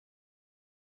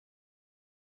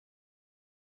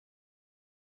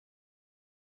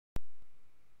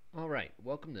Alright,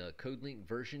 welcome to Codelink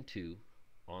version 2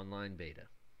 online beta.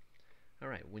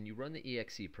 Alright, when you run the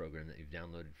EXE program that you've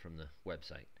downloaded from the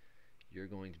website, you're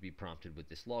going to be prompted with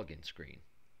this login screen.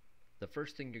 The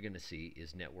first thing you're going to see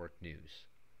is network news.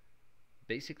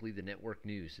 Basically, the network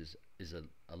news is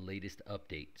a latest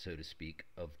update, so to speak,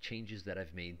 of changes that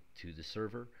I've made to the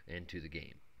server and to the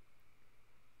game.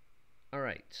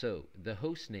 Alright, so the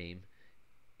host name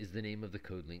is the name of the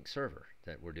Codelink server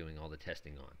that we're doing all the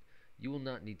testing on. You will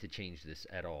not need to change this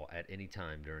at all at any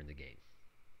time during the game.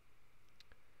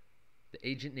 The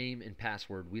agent name and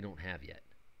password we don't have yet,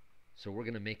 so we're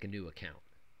going to make a new account.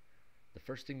 The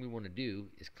first thing we want to do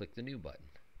is click the new button.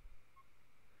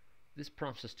 This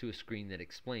prompts us to a screen that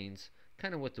explains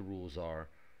kind of what the rules are,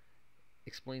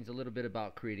 explains a little bit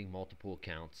about creating multiple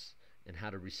accounts and how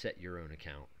to reset your own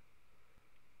account.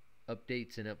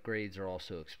 Updates and upgrades are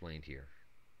also explained here.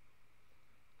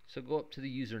 So go up to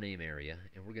the username area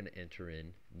and we're going to enter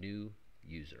in new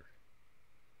user.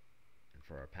 And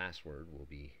for our password will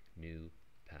be new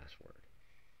password.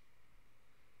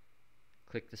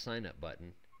 Click the sign up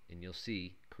button and you'll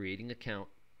see creating account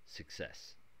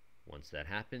success. Once that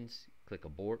happens, click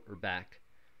abort or back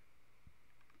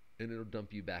and it'll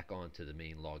dump you back onto the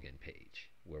main login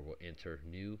page where we'll enter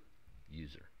new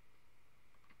user,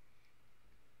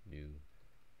 new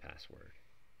password.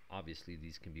 Obviously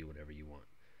these can be whatever you want.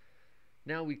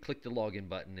 Now we click the login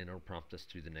button and it'll prompt us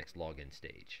to the next login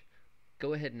stage.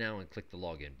 Go ahead now and click the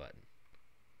login button.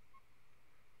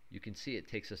 You can see it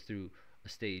takes us through a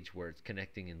stage where it's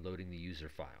connecting and loading the user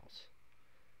files.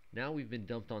 Now we've been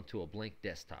dumped onto a blank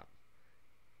desktop.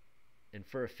 And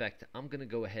for effect, I'm going to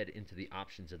go ahead into the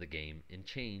options of the game and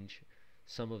change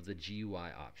some of the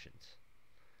GUI options.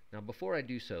 Now before I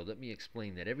do so, let me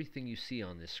explain that everything you see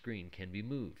on this screen can be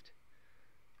moved.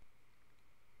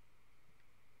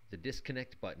 The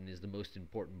disconnect button is the most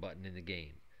important button in the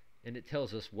game, and it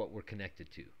tells us what we're connected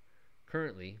to.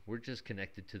 Currently, we're just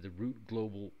connected to the root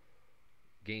global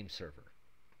game server.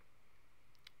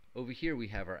 Over here we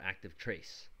have our active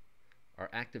trace. Our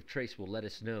active trace will let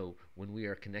us know when we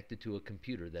are connected to a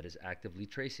computer that is actively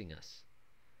tracing us.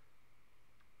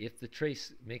 If the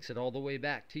trace makes it all the way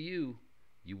back to you,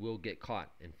 you will get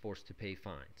caught and forced to pay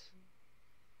fines.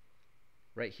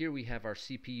 Right here we have our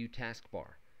CPU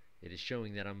taskbar. It is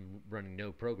showing that I'm running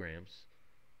no programs,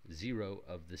 0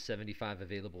 of the 75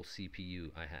 available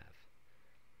CPU I have.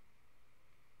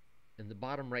 In the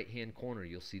bottom right hand corner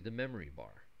you'll see the memory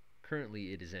bar.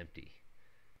 Currently it is empty.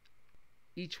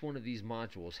 Each one of these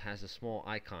modules has a small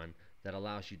icon that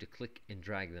allows you to click and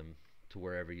drag them to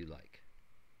wherever you like.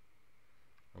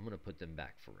 I'm going to put them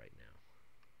back for right now.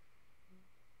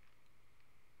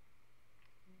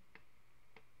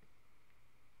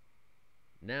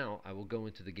 Now I will go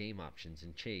into the game options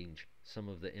and change some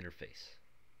of the interface.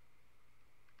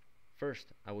 First,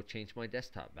 I will change my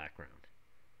desktop background.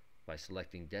 By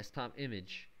selecting desktop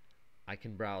image, I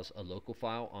can browse a local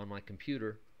file on my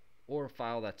computer or a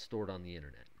file that's stored on the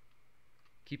internet.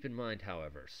 Keep in mind,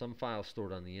 however, some files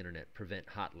stored on the internet prevent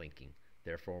hot linking,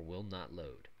 therefore will not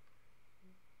load.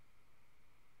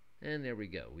 And there we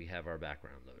go, we have our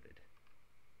background loaded.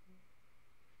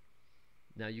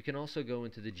 Now you can also go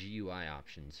into the GUI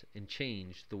options and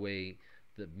change the way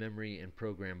the memory and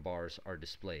program bars are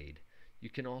displayed. You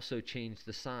can also change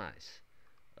the size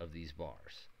of these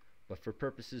bars. But for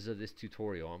purposes of this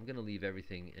tutorial, I'm going to leave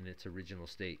everything in its original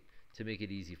state to make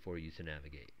it easy for you to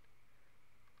navigate.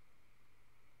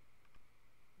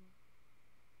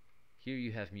 Here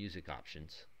you have music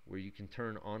options where you can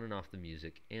turn on and off the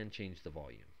music and change the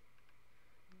volume.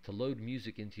 To load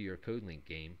music into your Codelink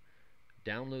game,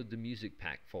 download the music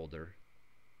pack folder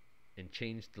and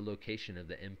change the location of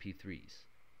the MP3s.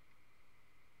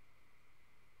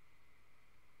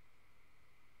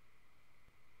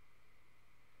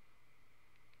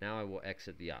 Now I will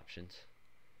exit the options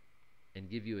and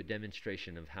give you a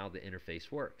demonstration of how the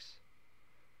interface works.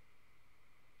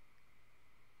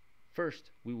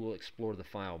 First, we will explore the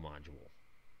file module.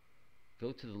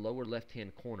 Go to the lower left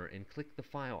hand corner and click the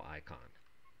file icon.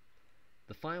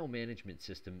 The file management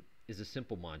system is a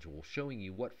simple module showing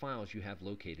you what files you have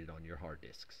located on your hard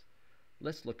disks.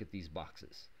 Let's look at these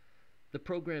boxes. The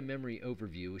program memory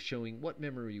overview is showing what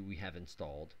memory we have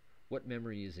installed, what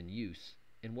memory is in use,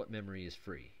 and what memory is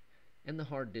free. And the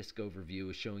hard disk overview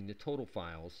is showing the total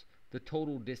files, the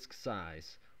total disk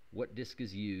size, what disk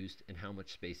is used, and how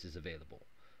much space is available.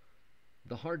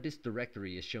 The hard disk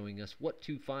directory is showing us what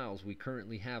 2 files we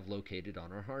currently have located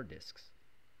on our hard disks.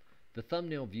 The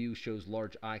thumbnail view shows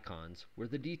large icons, where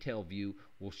the detail view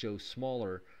will show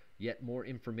smaller yet more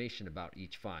information about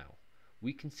each file.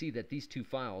 We can see that these 2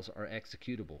 files are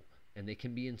executable. and they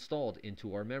can be installed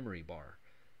into our memory bar.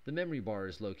 The memory bar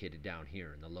is located down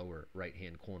here in the lower right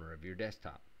hand corner of your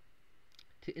desktop.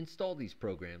 To install these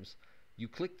programs, you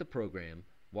click the program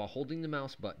while holding the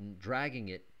mouse button, dragging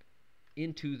it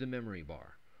into the memory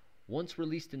bar. Once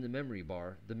released in the memory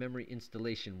bar, the memory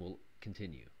installation will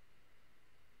continue.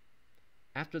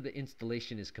 After the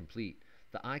installation is complete,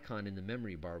 the icon in the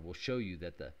memory bar will show you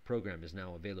that the program is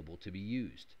now available to be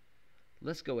used.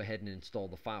 Let's go ahead and install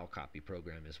the file copy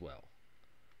program as well.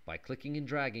 By clicking and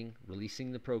dragging,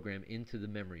 releasing the program into the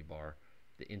memory bar,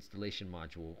 the installation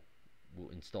module will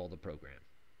install the program.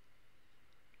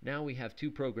 Now we have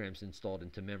two programs installed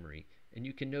into memory, and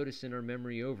you can notice in our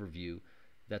memory overview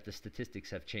that the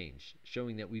statistics have changed,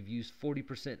 showing that we've used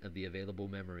 40% of the available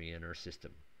memory in our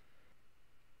system.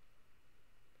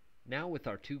 Now with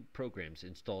our two programs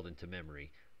installed into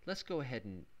memory, let's go ahead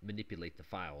and manipulate the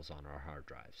files on our hard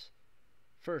drives.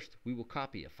 First, we will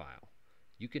copy a file.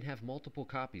 You can have multiple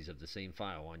copies of the same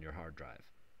file on your hard drive,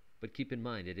 but keep in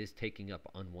mind it is taking up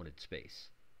unwanted space.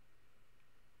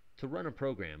 To run a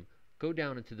program, go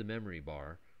down into the memory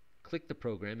bar, click the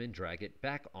program and drag it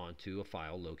back onto a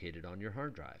file located on your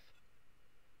hard drive.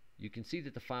 You can see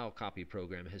that the file copy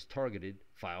program has targeted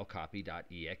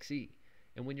filecopy.exe,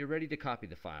 and when you're ready to copy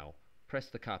the file, press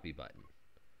the copy button.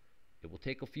 It will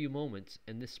take a few moments,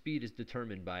 and this speed is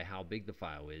determined by how big the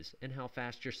file is and how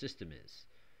fast your system is.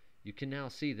 You can now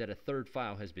see that a third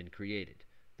file has been created,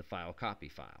 the file copy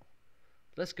file.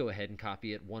 Let's go ahead and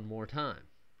copy it one more time.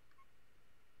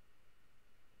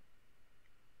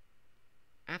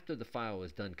 After the file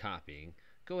is done copying,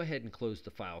 go ahead and close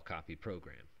the file copy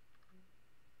program.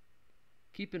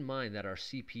 Keep in mind that our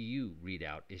CPU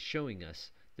readout is showing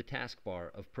us the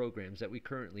taskbar of programs that we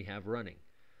currently have running.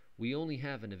 We only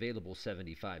have an available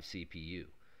 75 CPU,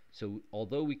 so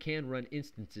although we can run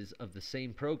instances of the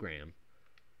same program,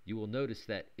 you will notice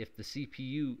that if the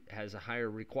CPU has a higher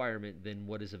requirement than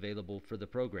what is available for the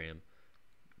program,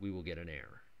 we will get an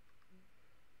error.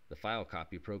 The file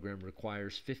copy program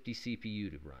requires 50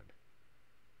 CPU to run.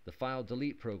 The file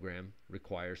delete program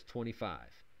requires 25.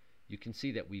 You can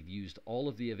see that we've used all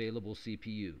of the available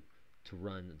CPU to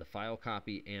run the file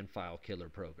copy and file killer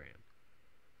program.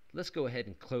 Let's go ahead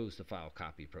and close the file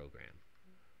copy program.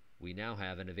 We now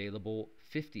have an available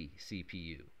 50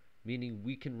 CPU, meaning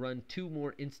we can run 2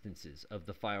 more instances of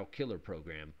the file killer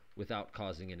program without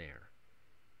causing an error.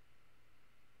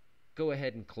 Go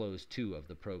ahead and close 2 of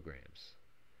the programs.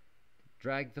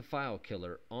 Drag the file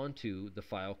killer onto the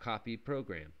file copy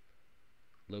program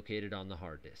located on the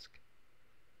hard disk.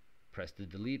 Press the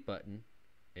delete button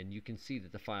and you can see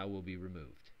that the file will be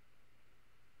removed.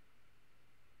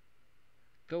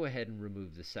 Go ahead and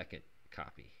remove the second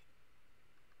copy.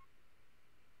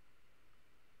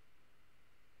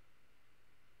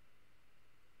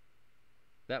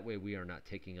 That way we are not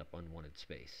taking up unwanted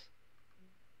space.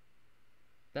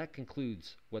 That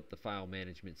concludes what the file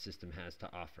management system has to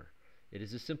offer. It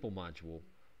is a simple module,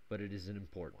 but it is an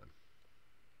important one.